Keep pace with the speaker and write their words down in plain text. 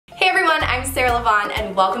I'm Sarah Lavonne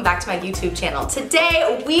and welcome back to my YouTube channel.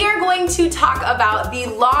 Today we are going to talk about the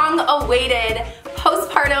long-awaited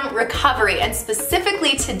postpartum recovery, and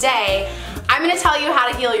specifically today I'm going to tell you how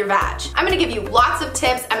to heal your vag. I'm going to give you lots of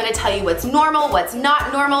tips. I'm going to tell you what's normal, what's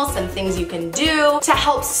not normal, some things you can do to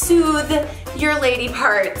help soothe your lady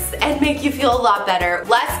parts and make you feel a lot better,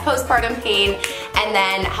 less postpartum pain, and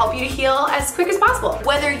then help you to heal as quick as possible,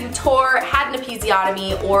 whether you tore, had an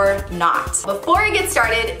episiotomy, or not. Before I get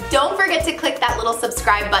started, don't forget to click that little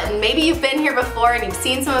subscribe button. Maybe you've been here before and you've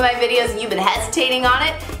seen some of my videos and you've been hesitating on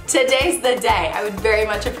it. Today's the day. I would very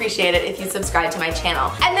much appreciate it if you subscribe to my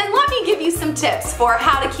channel. And then let me give you some tips for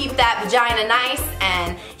how to keep that vagina nice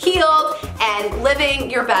and healed and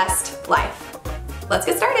living your best life. Let's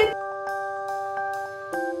get started.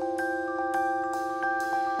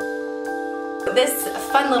 This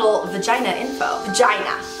fun little vagina info.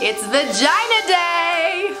 Vagina. It's Vagina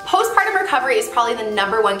Day! Postpartum recovery is probably the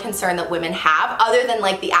 #1 concern that women have, other than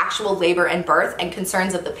like the actual labor and birth and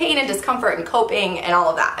concerns of the pain and discomfort and coping and all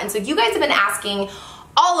of that. And so you guys have been asking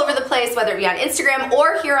all over the place, whether it be on Instagram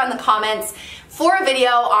or here on the comments, for a video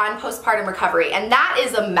on postpartum recovery, and that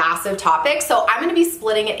is a massive topic, so I'm going to be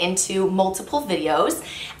splitting it into multiple videos,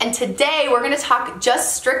 and today we're going to talk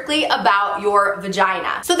just strictly about your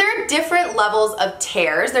vagina. So there are different levels of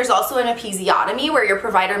tears. There's also an episiotomy where your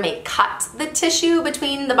provider may cut the tissue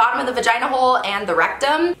between the bottom of the vagina hole and the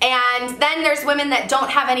rectum, and then there's women that don't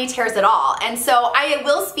have any tears at all, and so I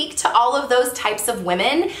will speak to all of those types of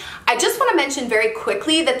women. I just want to mention very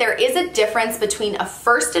quickly that there is a difference between a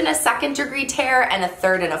 1st and a 2nd degree tear and a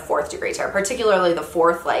 3rd and a 4th degree tear. Particularly the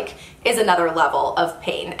 4th is another level of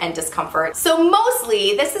pain and discomfort. So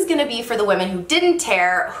mostly this is going to be for the women who didn't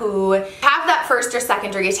tear, who have that 1st or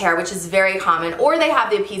 2nd degree tear, which is very common, or they have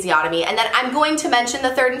the episiotomy. And then I'm going to mention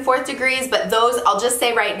the 3rd and 4th degrees, but those I'll just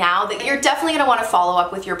say right now that you're definitely going to want to follow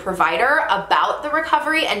up with your provider about the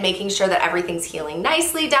recovery and making sure that everything's healing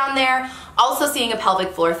nicely down there. Also seeing a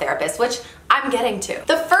pelvic floor therapist, which I'm getting to.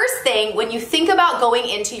 The first thing when you think about going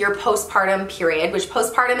into your postpartum period, which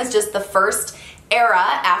postpartum is just the first era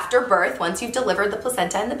after birth, once you've delivered the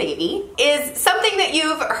placenta and the baby, is something that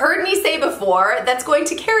you've heard me say before that's going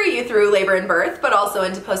to carry you through labor and birth, but also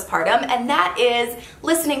into postpartum, and that is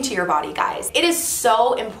listening to your body, guys. It is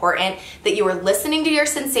so important that you are listening to your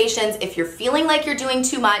sensations. If you're feeling like you're doing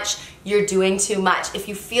too much, you're doing too much. If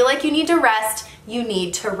you feel like you need to rest, you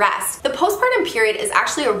need to rest. The postpartum period is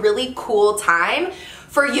actually a really cool time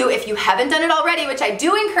for you, if you haven't done it already, which I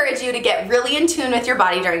do encourage you to get really in tune with your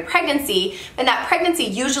body during pregnancy, and that pregnancy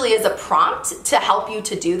usually is a prompt to help you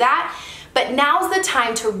to do that. But now's the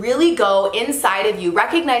time to really go inside of you,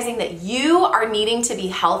 recognizing that you are needing to be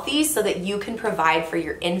healthy so that you can provide for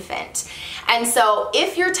your infant. And so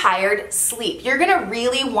if you're tired, sleep. You're gonna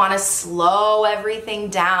really wanna slow everything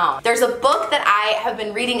down. There's a book that I have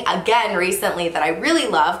been reading again recently that I really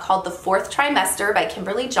love called The 4th Trimester by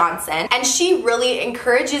Kimberly Johnson. And she really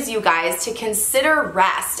encourages you guys to consider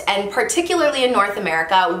rest. And particularly in North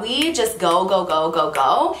America, we just go, go, go, go,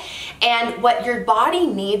 go. And what your body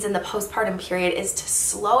needs in the postpartum period is to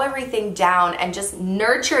slow everything down and just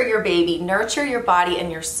nurture your baby, nurture your body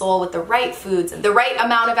and your soul with the right foods, and the right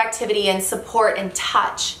amount of activity and support and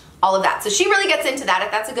touch, all of that. So she really gets into that.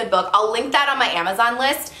 If that's a good book, I'll link that on my Amazon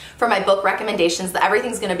list for my book recommendations.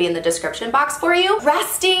 Everything's gonna be in the description box for you.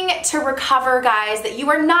 Resting to recover, guys, that you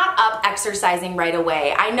are not up exercising right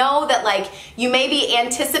away. I know that you may be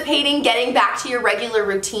anticipating getting back to your regular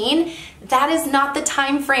routine. That is not the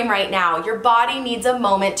time frame right now. Your body needs a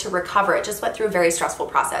moment to recover. It just went through a very stressful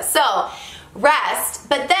process. So rest,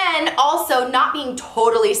 but then also not being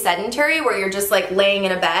totally sedentary where you're just laying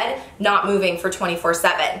in a bed, not moving for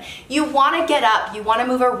 24/7. You wanna get up, you wanna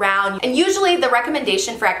move around, and usually the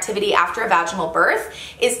recommendation for activity after a vaginal birth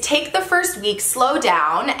is take the first week, slow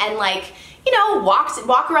down, and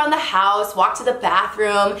walk around the house, walk to the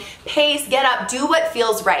bathroom, pace, get up, do what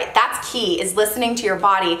feels right. That's key, is listening to your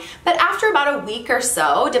body. But after about a week or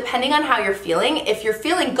so, depending on how you're feeling, if you're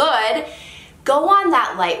feeling good, go on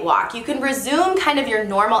that light walk. You can resume kind of your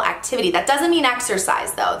normal activity. That doesn't mean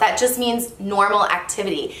exercise though. That just means normal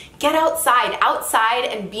activity. Get outside. Outside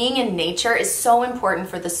and being in nature is so important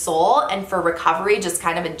for the soul and for recovery just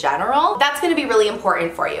kind of in general. That's gonna be really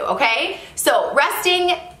important for you, okay? So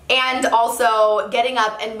resting and also getting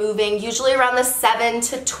up and moving, usually around the 7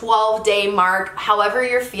 to 12 day mark, however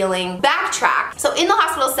you're feeling. Backtrack. So in the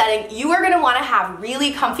hospital setting, you are gonna wanna have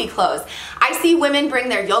really comfy clothes. I I see women bring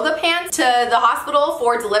their yoga pants to the hospital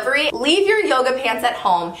for delivery. Leave your yoga pants at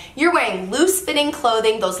home. You're wearing loose fitting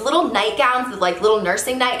clothing. Those little nightgowns, like little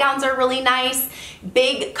nursing nightgowns, are really nice.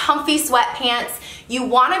 Big comfy sweatpants. You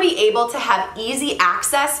want to be able to have easy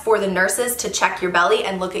access for the nurses to check your belly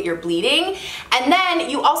and look at your bleeding. And then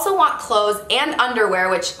you also want clothes and underwear,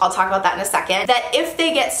 which I'll talk about that in a second, that if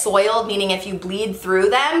they get soiled, meaning if you bleed through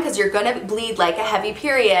them, because you're going to bleed like a heavy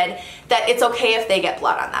period, that it's okay if they get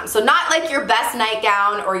blood on them. So not like your best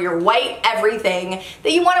nightgown or your white everything,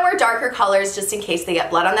 that you want to wear darker colors just in case they get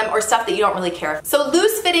blood on them, or stuff that you don't really care. So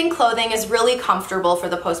loose fitting clothing is really comfortable for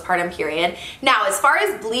the postpartum period. Now, as far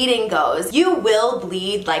as bleeding goes, you will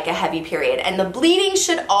bleed like a heavy period, and the bleeding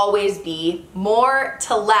should always be more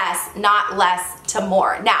to less, not less to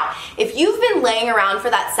more. Now, if you've been laying around for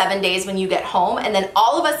that 7 days when you get home, and then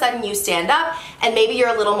all of a sudden you stand up and maybe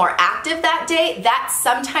you're a little more active that day, that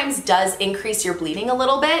sometimes does increase your bleeding a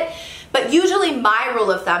little bit. But usually my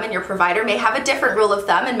rule of thumb, and your provider may have a different rule of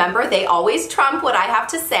thumb, and remember, they always trump what I have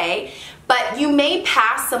to say, but you may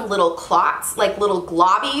pass some little clots, like little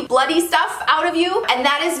globby, bloody stuff out of you, and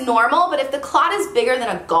that is normal. But if the clot is bigger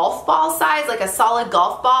than a golf ball size, like a solid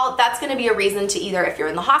golf ball, that's gonna be a reason to either, if you're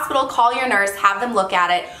in the hospital, call your nurse, have them look at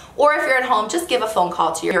it, or if you're at home, just give a phone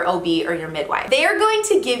call to your OB or your midwife. They are going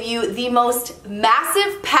to give you the most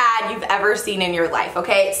massive pad you've ever seen in your life,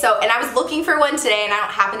 okay? So, and I was looking for one today and I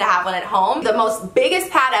don't happen to have one at home. The most biggest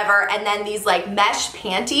pad ever, and then these like mesh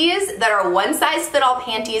panties that are one size fit all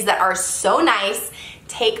panties that are so nice.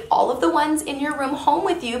 Take all of the ones in your room home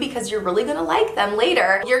with you because you're really gonna like them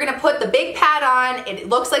later. You're gonna put the big pad on. It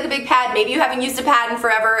looks like a big pad. Maybe you haven't used a pad in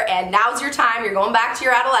forever and now's your time. You're going back to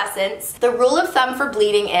your adolescence. The rule of thumb for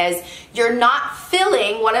bleeding is you're not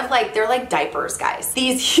filling one of like, they're like diapers, guys.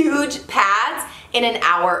 These huge pads in an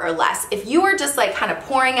hour or less. If you are just like kind of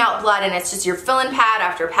pouring out blood and it's just you're filling pad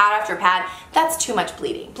after pad after pad, that's too much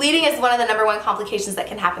bleeding. Bleeding is one of the #1 complications that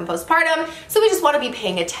can happen postpartum, so we just want to be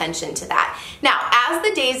paying attention to that. Now, as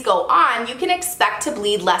the days go on, you can expect to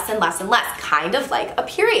bleed less and less and less, kind of like a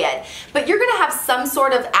period, but you're gonna have some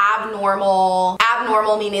sort of abnormal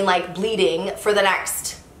meaning like bleeding for the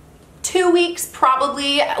next 2 weeks,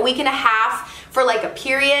 probably a week and a half, for like a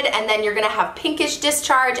period, and then you're gonna have pinkish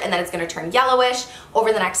discharge, and then it's gonna turn yellowish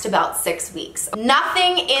over the next about 6 weeks.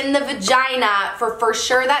 Nothing in the vagina for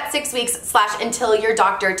sure that 6 weeks / until your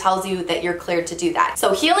doctor tells you that you're cleared to do that.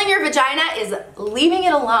 So healing your vagina is leaving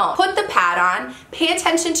it alone. Put the pad on, pay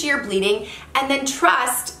attention to your bleeding, and then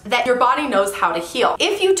trust that your body knows how to heal.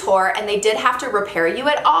 If you tore and they did have to repair you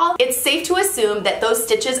at all, it's safe to assume that those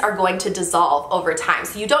stitches are going to dissolve over time.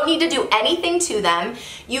 So you don't need to do anything to them.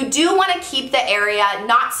 You do wanna keep the area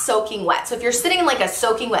not soaking wet. So if you're sitting in like a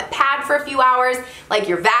soaking wet pad for a few hours, like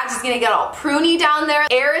your vag is gonna get all pruny down there.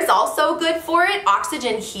 Air is also good for it.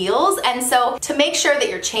 Oxygen heals. And so to make sure that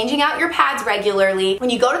you're changing out your pads regularly,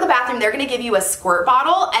 when you go to the bathroom, they're gonna give you a squirt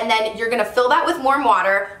bottle, and then you're gonna fill that with warm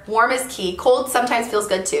water. Warm is key. Cold sometimes feels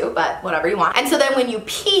good too, but whatever you want. And so then when you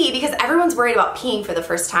pee, because everyone's worried about peeing for the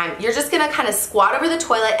first time, you're just gonna kind of squat over the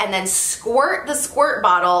toilet and then squirt the squirt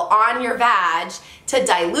bottle on your vag to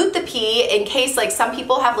dilute the pee, in case like some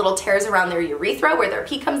people have little tears around their urethra where their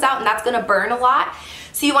pee comes out, and that's gonna burn a lot.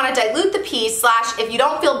 So you wanna dilute the pee, / if you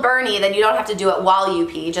don't feel burny, then you don't have to do it while you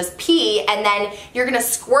pee, just pee, and then you're gonna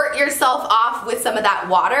squirt yourself off with some of that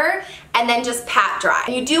water and then just pat dry.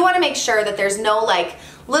 And you do wanna make sure that there's no like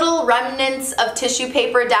little remnants of tissue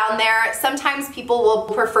paper down there. Sometimes people will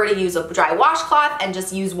prefer to use a dry washcloth and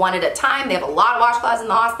just use one at a time. They have a lot of washcloths in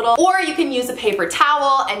the hospital. Or you can use a paper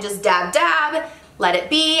towel and just dab dab, let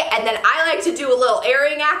it be. And then I like to do a little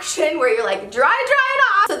airing action where you're like dry it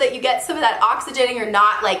off so that you get some of that oxygen and you're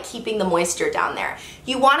not like keeping the moisture down there.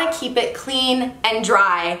 You wanna keep it clean and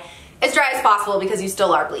dry as possible because you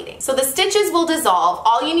still are bleeding. So the stitches will dissolve.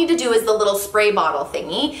 All you need to do is the little spray bottle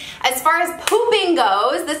thingy. As far as pooping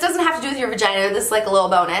goes, this doesn't have to do with your vagina, this is like a little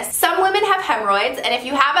bonus. Some women have hemorrhoids, and if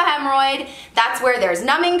you have a hemorrhoid, that's where there's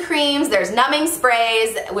numbing creams, there's numbing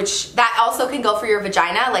sprays, which that also can go for your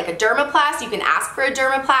vagina, like a dermaplast. You can ask for a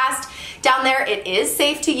dermaplast. Down there, it is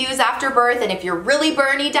safe to use after birth, and if you're really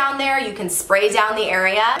burny down there, you can spray down the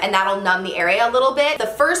area and that'll numb the area a little bit. The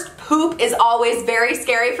first poop is always very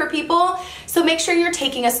scary for people, so make sure you're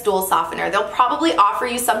taking a stool softener. They'll probably offer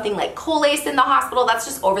you something like Colace in the hospital. That's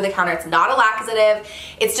just over the counter. It's not a laxative.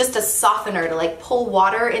 It's just a softener to like pull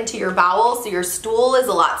water into your bowel so your stool is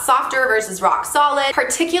a lot softer versus rock solid.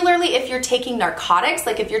 Particularly if you're taking narcotics,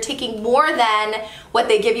 like if you're taking more than what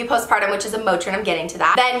they give you postpartum, which is a Motrin, I'm getting to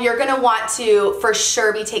that, then you're gonna want to for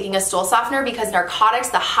sure be taking a stool softener, because narcotics,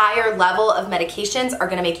 the higher level of medications, are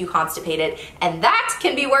gonna make you constipated, and that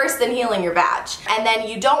can be worse than healing your vag. And then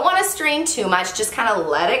you don't wanna strain too too much, just kind of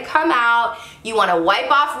let it come out. You want to wipe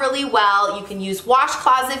off really well. You can use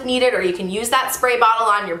washcloths if needed, or you can use that spray bottle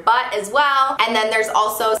on your butt as well. And then there's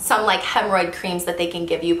also some like hemorrhoid creams that they can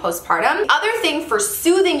give you postpartum. The other thing for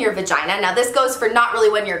soothing your vagina, now this goes for not really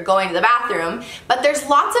when you're going to the bathroom, but there's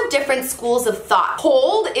lots of different schools of thought.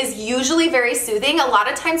 Cold is usually very soothing. A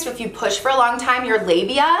lot of times if you push for a long time, your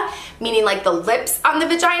labia, meaning like the lips on the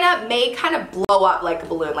vagina, may kind of blow up like a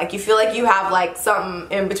balloon. Like you feel like you have like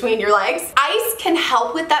something in between your legs. Ice can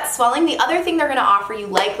help with that swelling. The other thing they're gonna offer you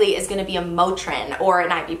likely is gonna be a Motrin or an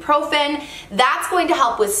ibuprofen. That's going to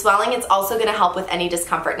help with swelling. It's also gonna help with any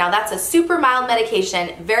discomfort. Now that's a super mild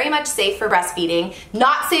medication, very much safe for breastfeeding,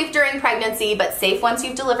 not safe during pregnancy, but safe once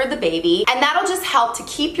you've delivered the baby. And that'll just help to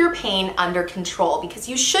keep your pain under control, because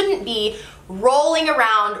you shouldn't be rolling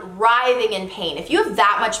around, writhing in pain. If you have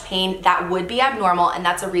that much pain, that would be abnormal, and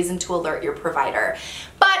that's a reason to alert your provider.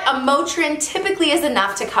 But a Motrin typically is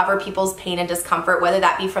enough to cover people's pain and discomfort, whether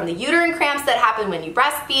that be from the uterine cramps that happen when you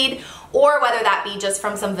breastfeed, or whether that be just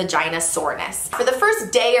from some vagina soreness. For the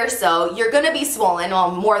first day or so, you're gonna be swollen,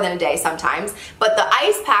 well, more than a day sometimes, but the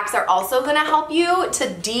ice packs are also gonna help you to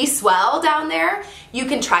de-swell down there. You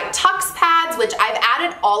can try Tux pads, which I've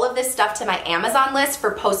added all of this stuff to my Amazon list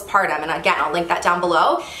for postpartum, and again, I'll link that down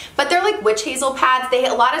below. But they're like witch hazel pads. They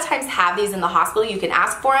a lot of times have these in the hospital. You can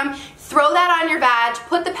ask for them. Throw that on your vag,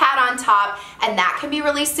 put the pad on top, and that can be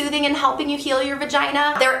really soothing and helping you heal your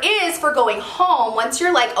vagina. There is, for going home, once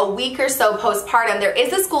you're like a week or so postpartum, there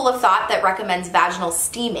is a school of thought that recommends vaginal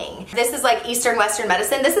steaming. This is like Eastern Western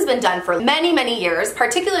medicine. This has been done for many, many years.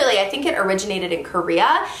 Particularly, I think it originated in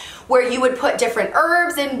Korea, where you would put different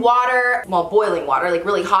herbs in water, well, boiling water, like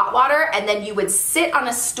really hot water, and then you would sit on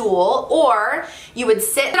a stool, or you would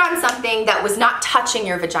sit on something that was not touching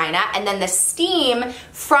your vagina, and then the steam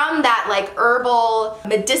from that like herbal,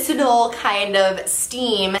 medicinal kind of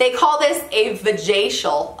steam, they call this a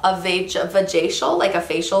vajacial, like a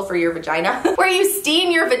facial for your vagina, where you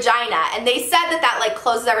steam your vagina, and they said that that like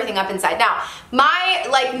closes everything up inside. Now, my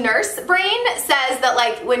like nurse brain says that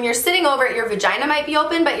like when you're sitting over it, your vagina might be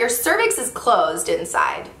open, but your cervix is closed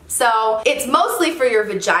inside. So it's mostly for your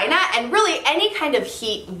vagina, and really any kind of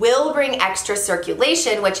heat will bring extra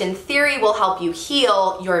circulation, which in theory will help you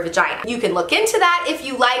heal your vagina. You can look into that if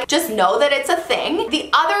you like, just know that it's a thing. The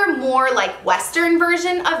other more like Western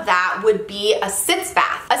version of that would be a sitz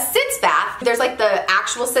bath. A sitz bath, there's like the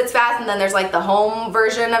actual sitz bath, and then there's like the home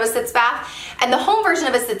version of a sitz bath. And the home version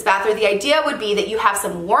of a sitz bath, or the idea would be that you have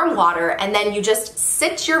some warm water, and then you just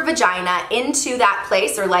sit your vagina into that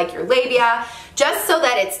place, or like your labia, just so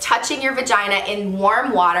that it's touching your vagina in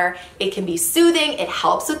warm water. It can be soothing, it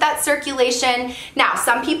helps with that circulation. Now,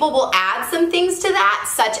 some people will add some things to that,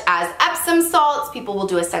 such as Epsom salts, people will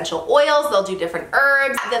do essential oils, they'll do different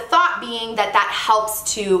herbs. The thought being that that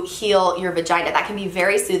helps to heal your vagina. That can be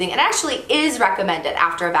very soothing, and actually is recommended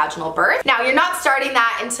after a vaginal birth. Now, you're not starting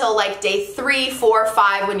that until like day 3, 4,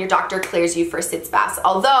 5 when your doctor clears you for sitz baths,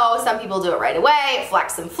 although some people do it right away,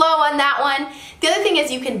 flex and flow on that one. The other thing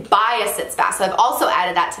is you can buy a sitz bath. So I've also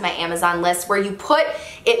added that to my Amazon list, where you put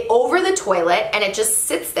it over the toilet and it just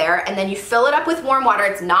sits there, and then you fill it up with warm water.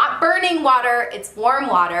 It's not burning water, it's warm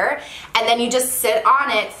water. And then you just sit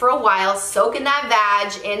on it for a while, soak in that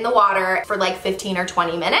vag in the water for like 15 or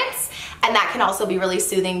 20 minutes. And that can also be really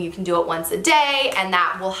soothing. You can do it once a day, and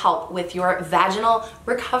that will help with your vaginal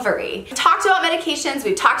recovery. We've talked about medications,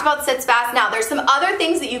 we've talked about sitz baths. Now, there's some other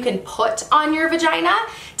things that you can put on your vagina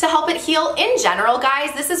to help it heal in general,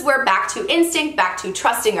 guys. This is where back to instinct, back to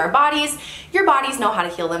trusting our bodies. Your bodies know how to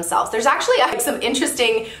heal themselves. There's actually some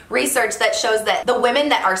interesting research that shows that the women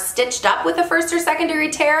that are stitched up with a first or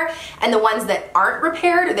secondary tear, and the ones that aren't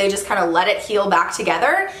repaired, or they just kind of let it heal back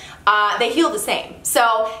together, they heal the same.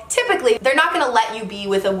 So typically, they're not gonna let you be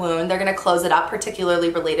with a wound. They're gonna close it up, particularly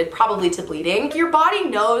related probably to bleeding. Your body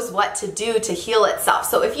knows what to do to heal itself.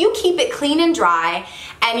 So if you keep it clean and dry,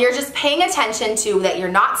 and you're just paying attention to that you're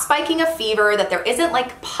not spiking a fever, that there isn't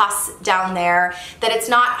like pus down there, that it's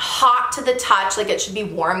not hot to the touch, like it should be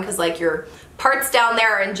warm, because like your parts down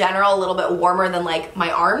there are in general a little bit warmer than like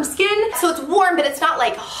my arm skin. So it's warm, but it's not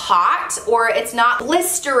like hot, or it's not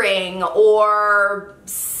blistering or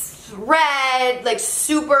red, like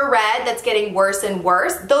super red, that's getting worse and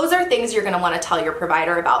worse. Those are things you're gonna wanna tell your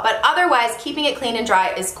provider about. But otherwise, keeping it clean and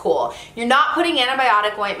dry is cool. You're not putting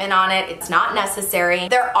antibiotic ointment on it. It's not necessary.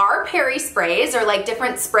 There are peri sprays, or like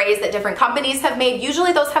different sprays that different companies have made.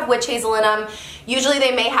 Usually those have witch hazel in them. Usually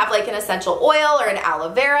they may have like an essential oil or an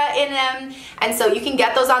aloe vera in them, and so you can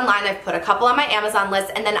get those online. I've put a couple on my Amazon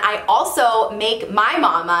list, and then I also make my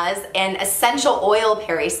mama's an essential oil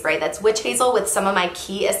peri spray that's witch hazel with some of my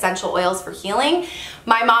key essential oils for healing.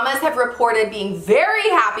 My mamas have reported being very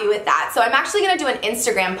happy with that. So I'm actually gonna do an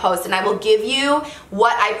Instagram post, and I will give you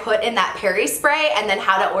what I put in that peri spray and then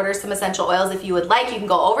how to order some essential oils if you would like. You can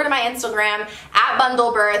go over to my Instagram at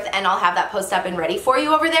BundleBirth, and I'll have that post up and ready for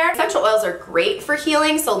you over there. Essential oils are great for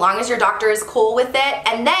healing so long as your doctor is cool with it.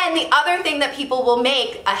 And then the other thing that people will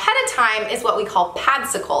make ahead of time is what we call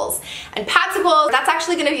padsicles. And padsicles, that's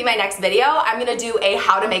actually gonna be my next video. I'm gonna do a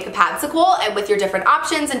how to make a padsicle and with your different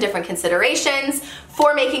options and different considerations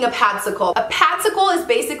for making a padsicle. A padsicle is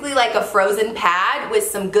basically like a frozen pad with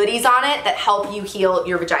some goodies on it that help you heal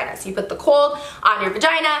your vagina. So you put the cold on your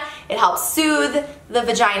vagina, it helps soothe the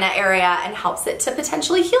vagina area and helps it to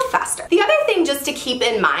potentially heal faster. The other thing just to keep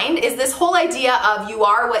in mind is this whole idea of you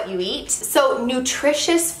are what you eat. So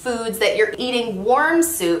nutritious foods, that you're eating warm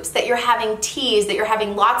soups, that you're having teas, that you're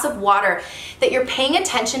having lots of water, that you're paying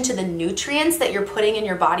attention to the nutrients that you're putting in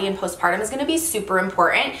your body in postpartum is gonna be super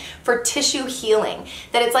important for tissue healing.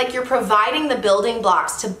 That it's like you're providing the building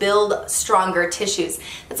blocks to build stronger tissues.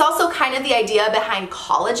 That's also kind of the idea behind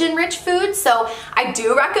collagen-rich foods. So I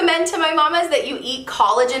do recommend to my mamas that you eat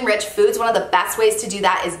collagen-rich foods. One of the best ways to do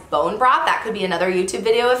that is bone broth. That could be another YouTube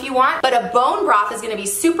video if you want. But a bone broth is gonna be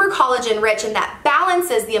super collagen-rich, and that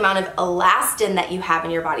balances the amount of elastin that you have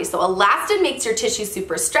in your body. So elastin makes your tissue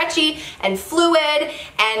super stretchy and fluid,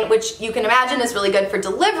 and which you can imagine is really good for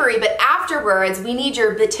delivery, but afterwards we need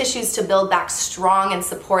the tissues to build back strong and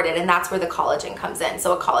supported, and that's where the collagen comes in.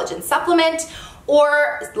 So a collagen supplement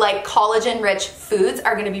or like collagen-rich foods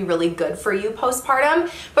are gonna be really good for you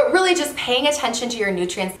postpartum, but really just paying attention to your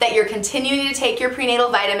nutrients, that you're continuing to take your prenatal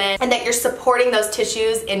vitamin, and that you're supporting those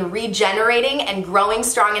tissues in regenerating and growing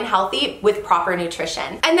strong and healthy with proper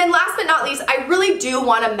nutrition. And then last but not least, I really do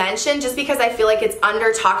wanna mention, just because I feel like it's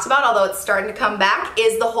under talked about, although it's starting to come back,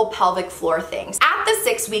 is the whole pelvic floor thing. At the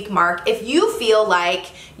 6-week mark, if you feel like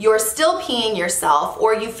you're still peeing yourself,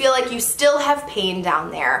 or you feel like you still have pain down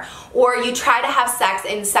there, or you try to have sex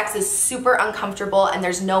and sex is super uncomfortable and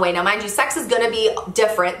there's no way. Now mind you, sex is gonna be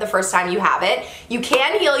different the first time you have it. You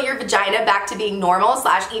can heal your vagina back to being normal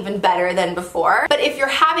 / even better than before. But if you're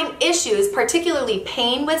having issues, particularly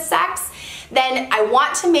pain with sex, then I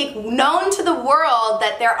want to make known to the world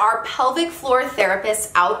that there are pelvic floor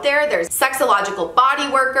therapists out there. There's sexological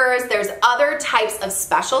body workers, there's other types of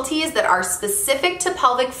specialties that are specific to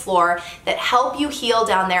pelvic floor that help you heal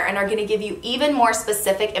down there and are gonna give you even more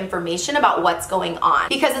specific information about what's going on.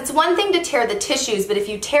 Because it's one thing to tear the tissues, but if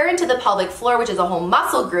you tear into the pelvic floor, which is a whole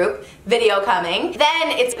muscle group, video coming, then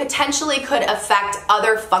it potentially could affect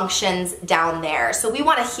other functions down there. So we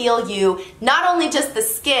wanna heal you, not only just the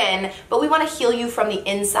skin, but we wanna heal you from the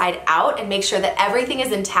inside out and make sure that everything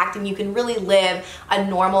is intact and you can really live a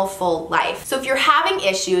normal, full life. So if you're having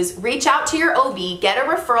issues, reach out to your OB, get a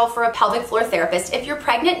referral for a pelvic floor therapist. If you're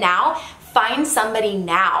pregnant now, find somebody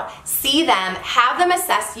now. See them, have them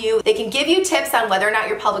assess you. They can give you tips on whether or not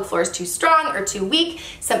your pelvic floor is too strong or too weak,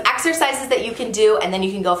 some exercises that you can do, and then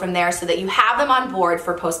you can go from there so that you have them on board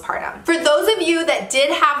for postpartum. For those of you that did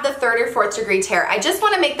have the 3rd or 4th degree tear, I just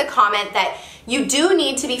wanna make the comment that you do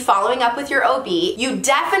need to be following up with your OB. You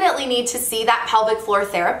definitely need to see that pelvic floor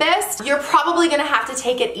therapist. You're probably gonna have to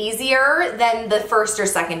take it easier than the 1st or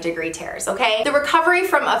 2nd degree tears, okay? The recovery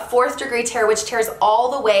from a 4th degree tear, which tears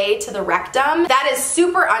all the way to the rectum, that is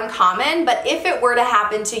super uncommon, but if it were to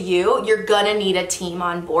happen to you, you're gonna need a team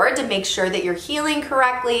on board to make sure that you're healing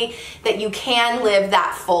correctly, that you can live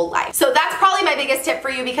that full life. So that's probably my biggest tip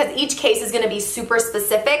for you, because each case is gonna be super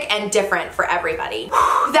specific and different for everybody.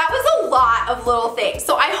 That was a lot of little things.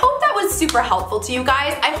 So I hope that was super helpful to you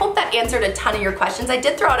guys. I hope that answered a ton of your questions. I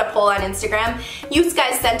did throw out a poll on Instagram. You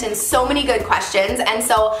guys sent in so many good questions, and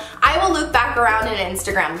so I will loop back around in an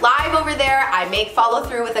Instagram live over there. I may follow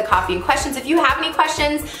through with a coffee and questions. If you have any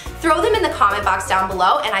questions, throw them in the comment box down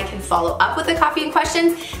below and I can follow up with the coffee and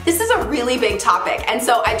questions. This is a really big topic, and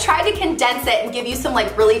so I tried to condense it and give you some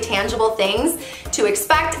like really tangible things to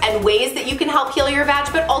expect and ways that you can help heal your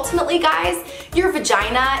vag. But ultimately, guys, your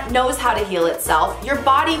vagina knows how to heal itself. Your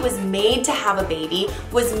body was made to have a baby,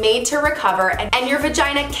 was made to recover, and your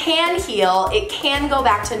vagina can heal. It can go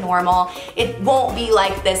back to normal. It won't be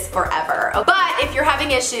like this forever. But if you're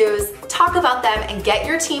having issues, talk about them and get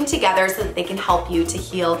your team together so that they can help you to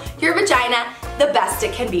heal your vagina the best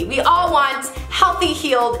it can be. We all want healthy,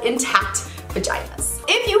 healed, intact vaginas.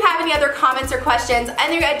 If you you have any other comments or questions,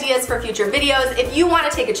 any ideas for future videos, if you want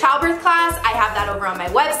to take a childbirth class, I have that over on my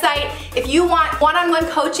website. If you want one-on-one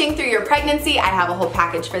coaching through your pregnancy, I have a whole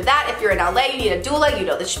package for that. If you're in LA, you need a doula, you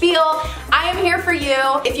know the spiel. I am here for you.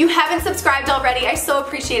 If you haven't subscribed already, I so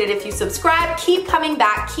appreciate it if you subscribe. Keep coming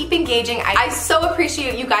back, keep engaging. I so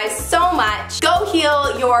appreciate you guys so much. Go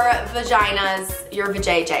heal your vaginas, your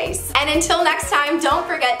vajayjays. And until next time, don't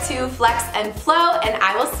forget to flex and flow, and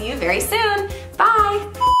I will see you very soon. Bye.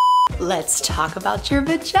 Let's talk about your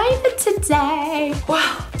vagina today.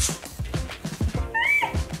 Wow.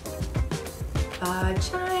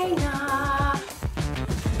 Vagina.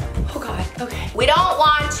 Oh God, okay. We don't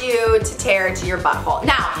want you to tear into your butthole.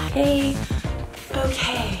 Now,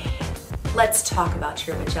 okay. Let's talk about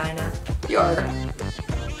your vagina. Your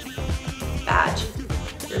vag,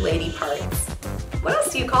 your lady parts. What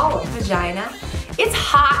else do you call them? Vagina. It's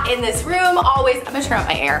hot in this room, always. I'm gonna turn up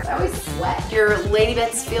my air. I always sweat. Your lady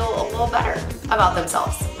bits feel a little better about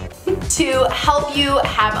themselves. To help you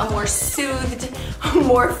have a more soothed,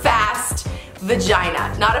 more fast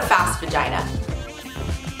vagina. Not a fast vagina.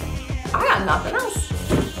 I got nothing else.